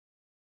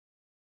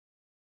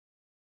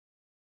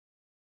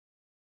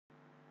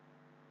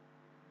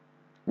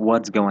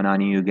What's going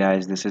on, you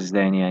guys? This is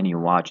Danny and you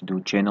watch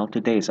the channel.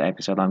 Today's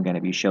episode I'm gonna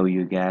be show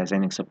you guys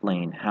and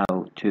explain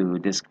how to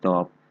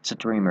desktop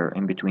streamer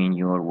in between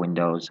your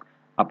Windows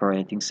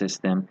operating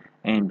system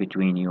and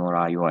between your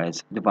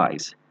iOS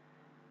device.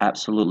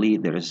 Absolutely,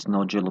 there is no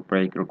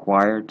jailbreak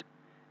required,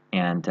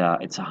 and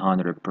it's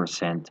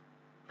 100%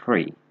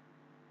 free.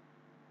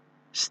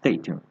 Stay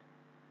tuned.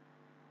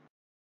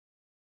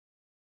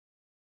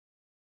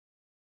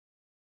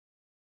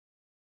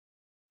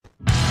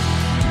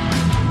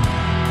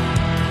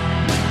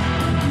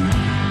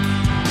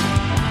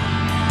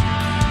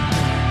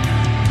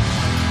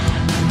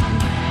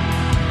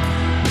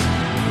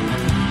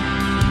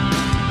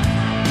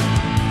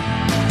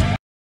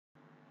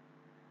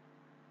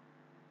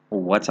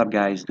 What's up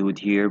guys, Dude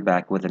here,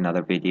 back with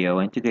another video.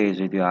 In today's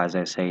video, as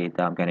I said,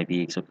 I'm gonna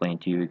be explaining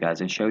to you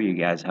guys and show you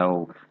guys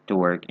how to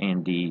work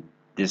in the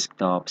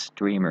desktop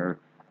streamer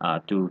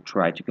to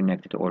try to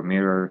connect it or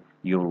mirror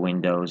your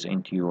Windows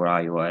into your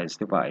iOS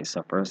device.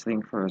 So first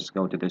thing first,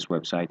 go to this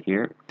website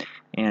here,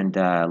 and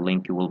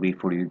link will be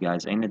for you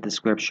guys in the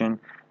description.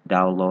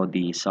 Download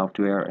the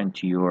software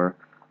into your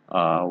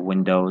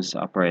Windows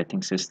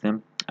operating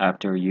system.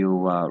 After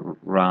you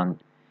run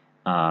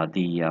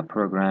the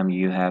program,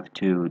 you have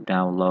to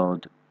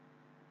download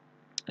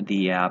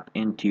the app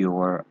into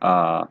your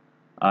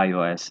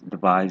iOS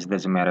device.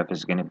 Doesn't matter if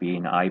it's going to be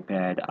an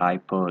iPad,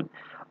 iPod,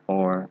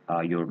 or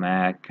your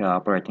Mac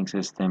operating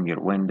system,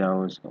 your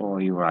Windows, or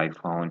your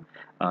iPhone.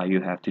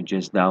 You have to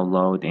just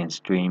download and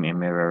stream and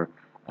mirror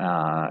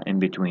in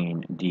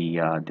between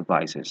the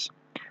devices.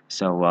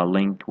 So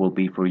link will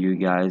be for you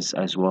guys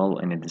as well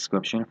in the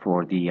description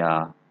for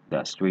the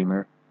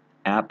streamer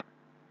app.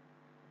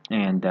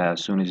 And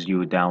as soon as you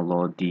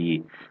download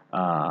the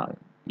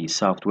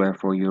software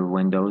for your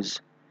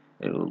Windows,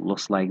 it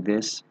looks like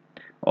this.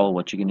 All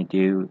what you're gonna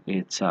do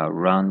is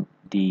run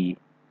the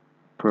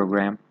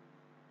program,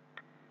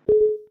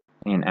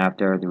 and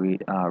after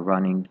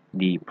running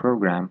the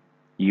program,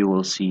 you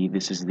will see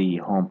this is the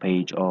home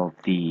page of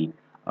the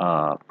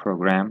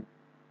program.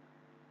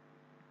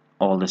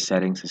 All the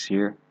settings is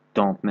here.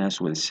 Don't mess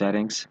with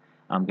settings.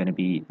 I'm gonna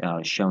be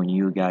showing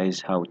you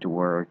guys how to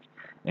work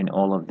and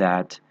all of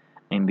that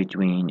in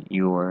between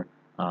your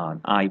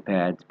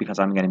iPad, because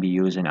I'm gonna be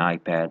using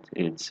iPad.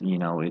 It's,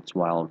 it's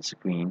wild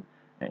screen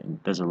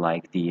and doesn't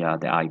like the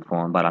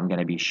iPhone, but I'm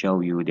gonna be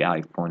show you the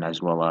iPhone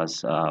as well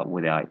as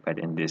with the iPad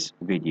in this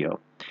video.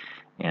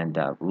 And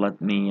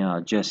let me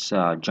just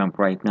jump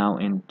right now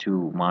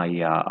into my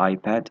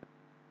iPad.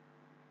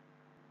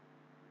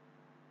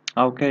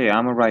 Okay,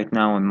 I'm right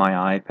now on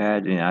my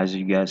iPad, and as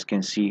you guys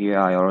can see here,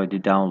 I already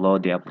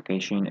download the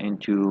application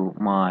into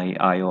my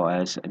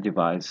iOS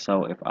device.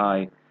 So if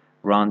I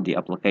run the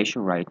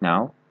application right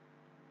now,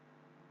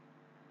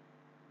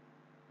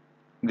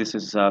 this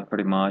is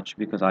pretty much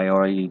because I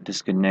already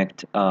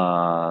disconnect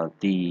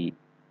the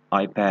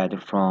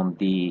iPad from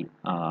the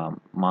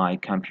my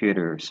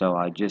computer. So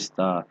I just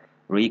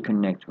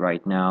reconnect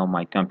right now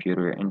my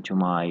computer into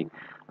my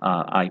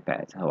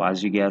iPad. So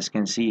as you guys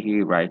can see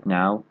here right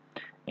now,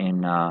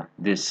 in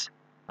this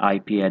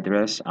IP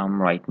address,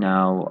 right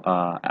now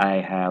I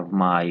have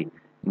my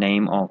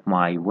name of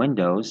my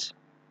Windows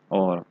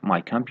or my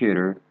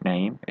computer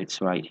name. It's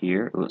right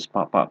here. It was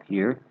pop up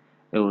here.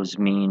 It was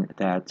mean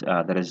that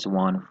that is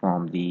one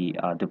from the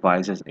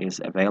devices is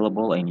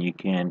available and you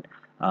can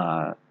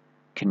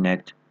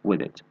connect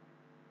with it.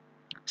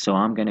 So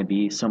I'm gonna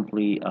be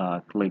simply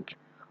click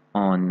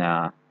on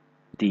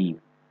the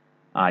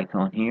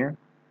icon here,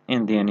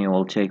 and then it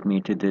will take me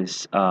to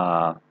this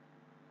home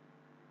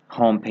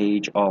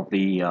page of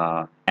the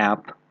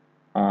app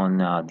on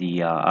the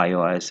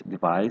iOS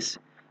device.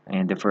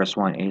 And the first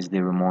one is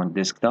the remote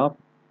desktop,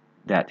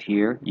 that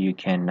here you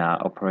can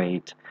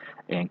operate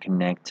and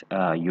connect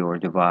your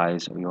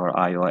device or your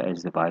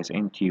iOS device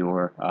into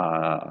your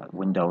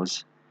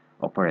Windows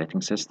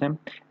operating system.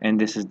 And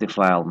this is the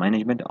file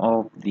management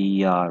of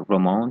the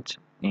remote,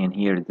 and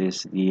here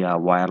this the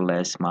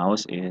wireless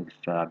mouse, if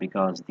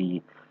because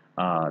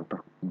uh,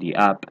 the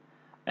app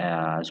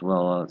as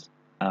well as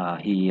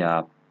he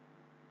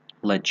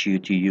let you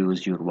to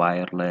use your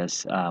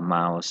wireless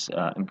mouse,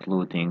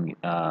 including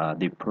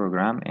the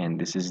program. And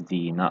this is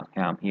the not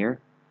cam here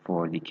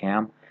for the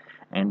cam,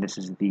 and this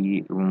is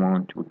the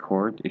remote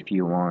record if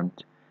you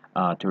want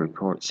to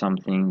record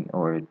something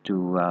or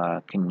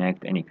to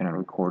connect any kind of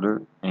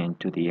recorder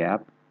into the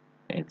app.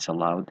 It's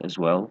allowed as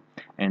well.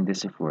 And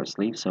this is for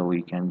sleep, so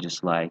you can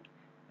just like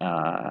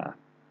uh,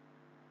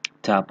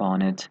 tap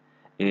on it.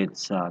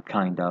 It's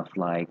kind of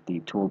like the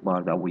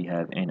toolbar that we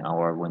have in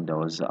our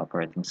Windows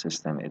operating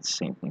system. It's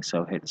same thing.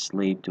 So hit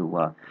sleep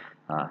to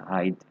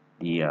hide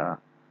the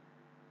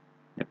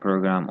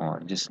program, or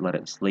just let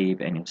it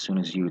sleep, and as soon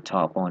as you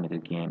tap on it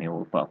again, it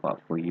will pop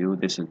up for you.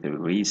 This is the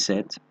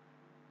reset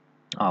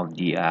of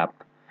the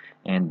app,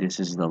 and this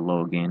is the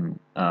login,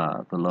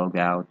 the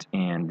logout,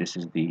 and this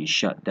is the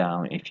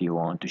shutdown if you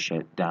want to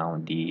shut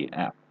down the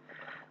app.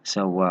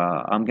 So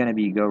I'm gonna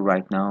be go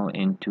right now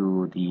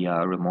into the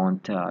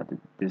remote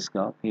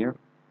desktop here,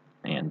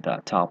 and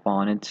tap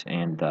on it,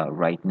 and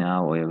right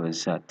now it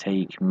was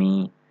take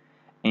me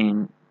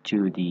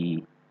into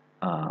the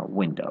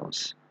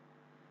Windows.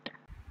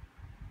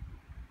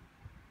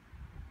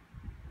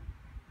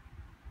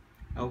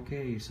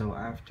 Okay, so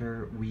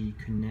after we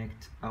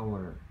connect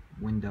our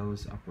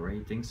Windows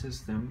operating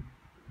system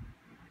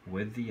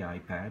with the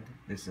iPad,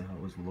 this is how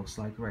it looks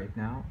like right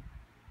now.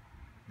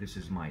 This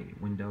is my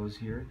Windows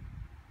here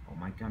on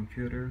my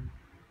computer,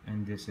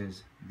 and this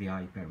is the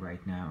iPad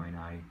right now, and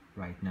I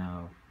right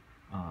now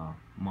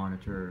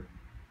monitor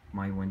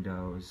my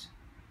Windows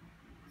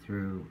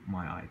through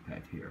my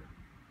iPad here.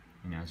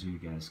 And as you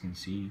guys can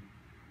see,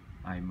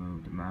 I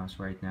move the mouse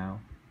right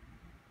now.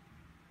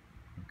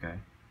 Okay,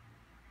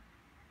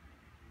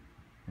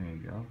 there you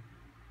go.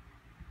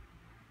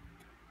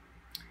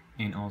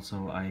 And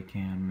also I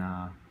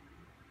can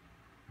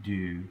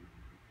do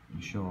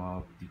show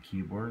up the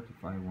keyboard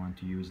if I want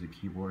to use the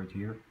keyboard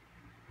here,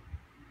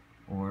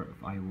 or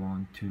if I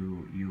want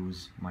to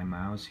use my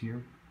mouse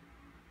here,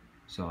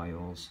 so I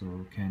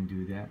also can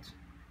do that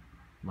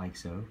like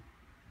so.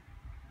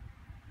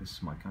 This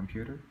is my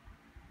computer.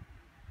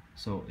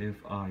 So if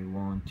I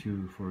want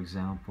to, for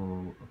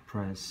example,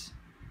 press,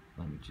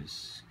 let me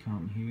just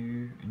come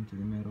here into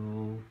the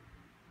middle,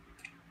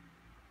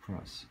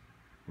 press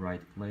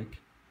right click,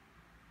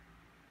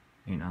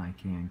 and I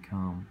can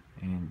come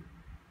and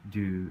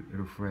do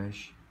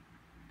refresh.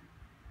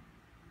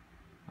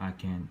 I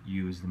can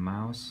use the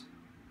mouse,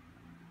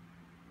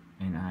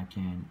 and I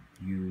can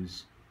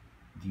use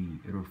the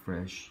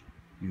refresh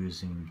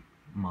using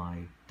my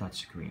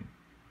touchscreen.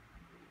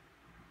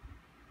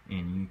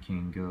 And you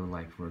can go,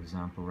 like for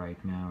example right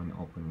now, and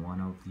open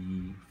one of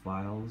the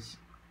files.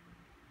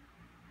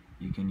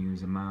 You can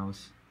use a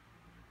mouse,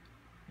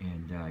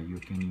 and you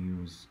can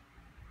use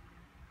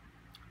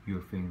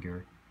your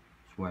finger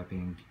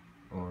swiping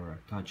or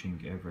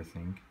touching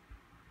everything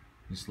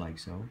just like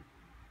so.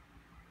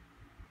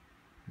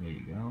 There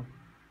you go.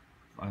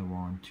 If I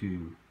want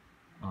to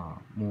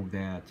move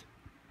that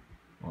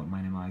or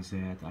minimize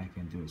that, I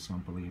can do it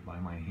simply by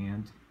my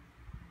hand.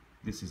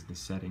 This is the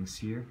settings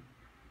here.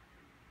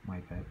 My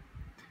bad.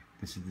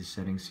 This is the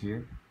settings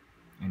here,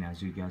 and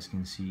as you guys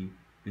can see,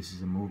 this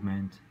is a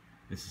movement,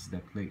 this is the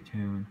click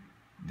tune,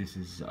 this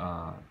is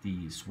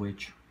the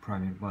switch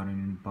primary button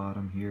in the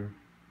bottom here,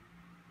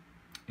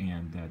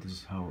 and this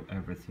is how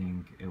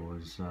everything it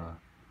was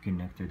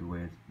connected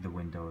with the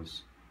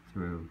Windows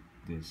through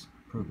this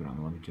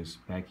program. Let me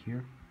just back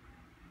here.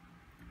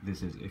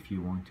 This is if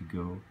you want to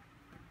go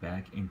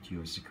back into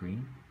your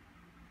screen.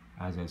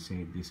 As I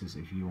said, this is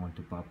if you want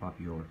to pop up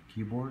your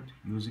keyboard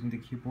using the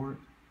keyboard,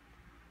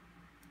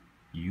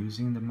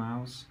 using the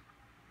mouse,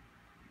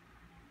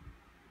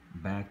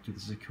 back to the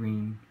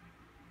screen,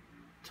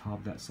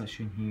 top that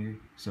session here,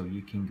 so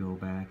you can go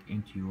back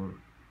into your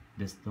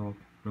desktop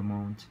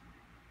remote.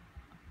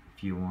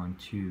 If you want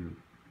to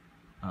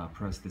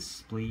press the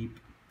sleep,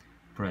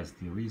 press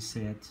the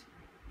reset,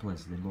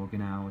 press the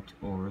login out,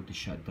 or the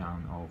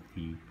shutdown of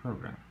the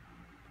program.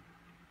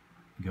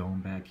 Going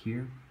back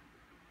here,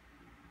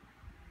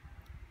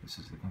 this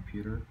is the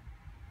computer,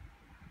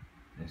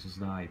 this is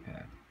the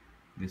iPad.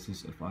 This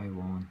is if I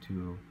want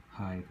to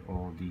hide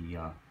all the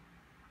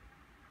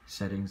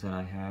settings that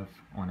I have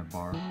on a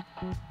bar.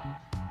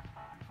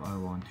 If I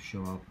want to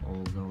show up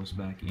all those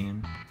back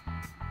in,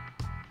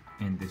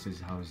 and this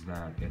is how's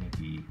that gonna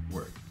be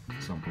work.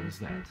 Simple as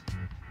that.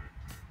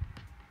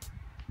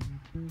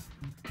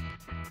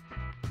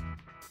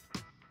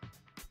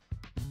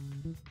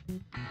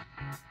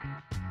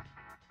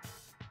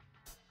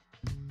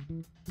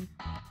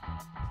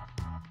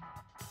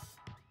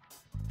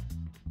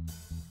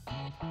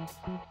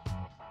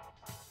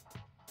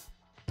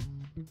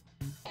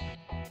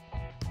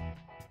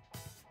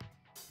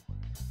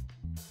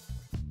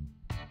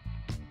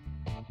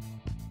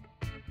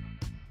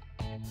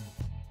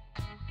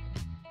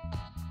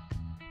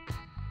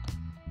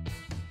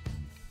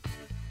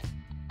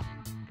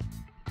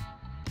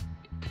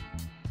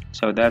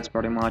 So that's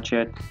pretty much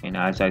it, and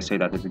as I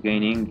said at the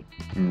beginning,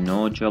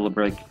 no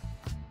jailbreak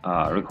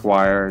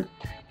required,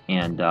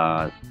 and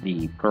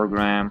the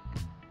program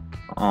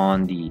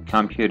on the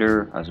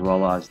computer as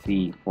well as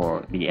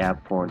for the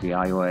app for the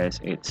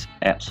iOS, it's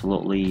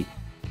absolutely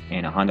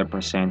and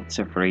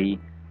 100% free.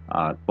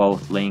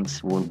 Both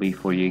links will be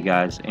for you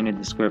guys in the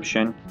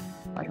description.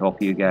 I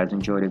hope you guys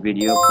enjoyed the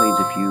video. Please,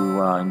 if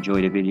you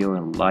enjoyed the video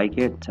and like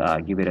it,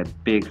 give it a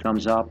big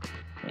thumbs up,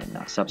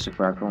 and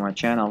subscribe for my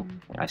channel.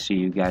 I see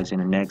you guys in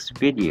the next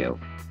video.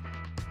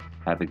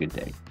 Have a good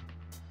day.